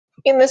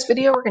In this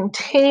video, we're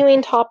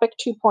continuing topic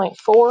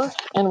 2.4,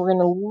 and we're going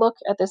to look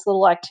at this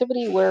little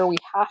activity where we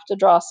have to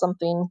draw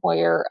something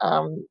where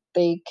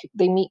they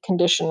meet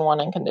condition 1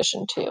 and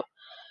condition 2.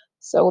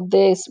 So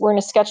we're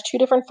going to sketch two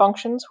different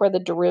functions where the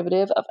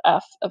derivative of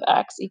f of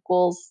x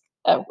equals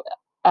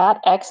at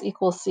x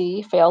equals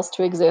c fails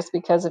to exist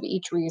because of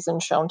each reason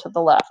shown to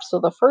the left. So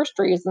the first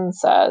reason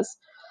says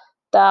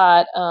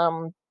that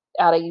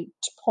at a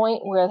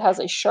point where it has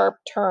a sharp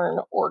turn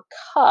or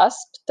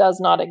cusp does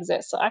not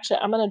exist. So actually,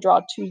 I'm going to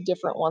draw two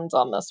different ones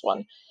on this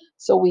one.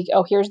 So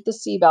here's the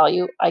C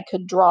value. I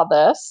could draw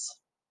this.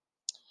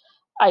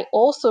 I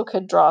also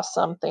could draw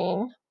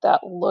something that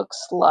looks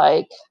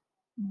like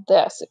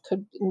this.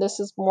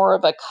 This is more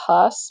of a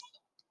cusp,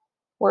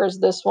 whereas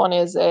this one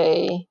is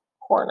a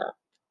corner.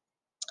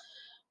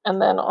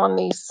 And then on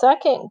the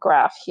second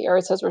graph here,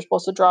 it says we're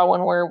supposed to draw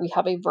one where we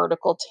have a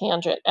vertical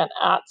tangent, and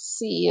at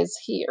C is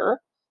here.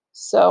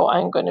 So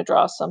I'm going to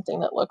draw something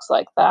that looks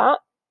like that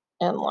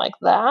and like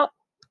that.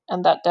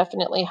 And that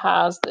definitely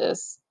has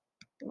this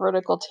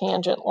vertical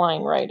tangent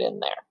line right in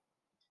there.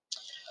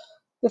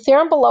 The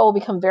theorem below will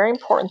become very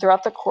important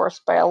throughout the course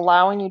by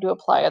allowing you to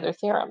apply other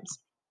theorems.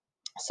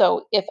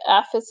 So if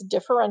f is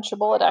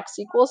differentiable at x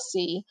equals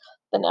c,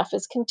 then f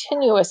is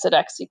continuous at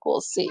x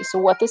equals c. So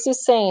what this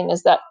is saying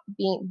is that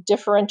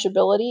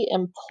differentiability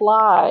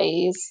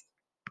implies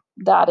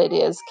that it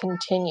is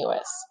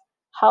continuous.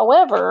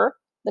 However,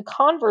 the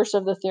converse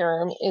of the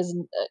theorem is,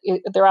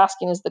 they're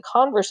asking, is the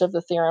converse of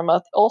the theorem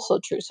also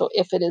true? So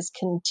if it is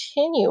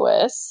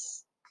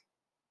continuous,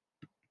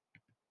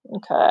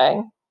 okay,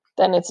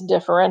 then it's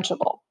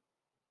differentiable.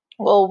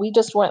 Well, we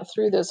just went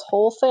through this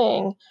whole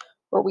thing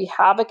where we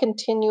have a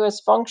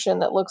continuous function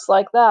that looks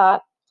like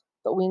that,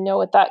 but we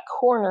know at that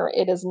corner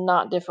it is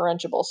not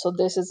differentiable. So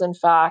this is in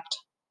fact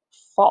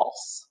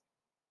false.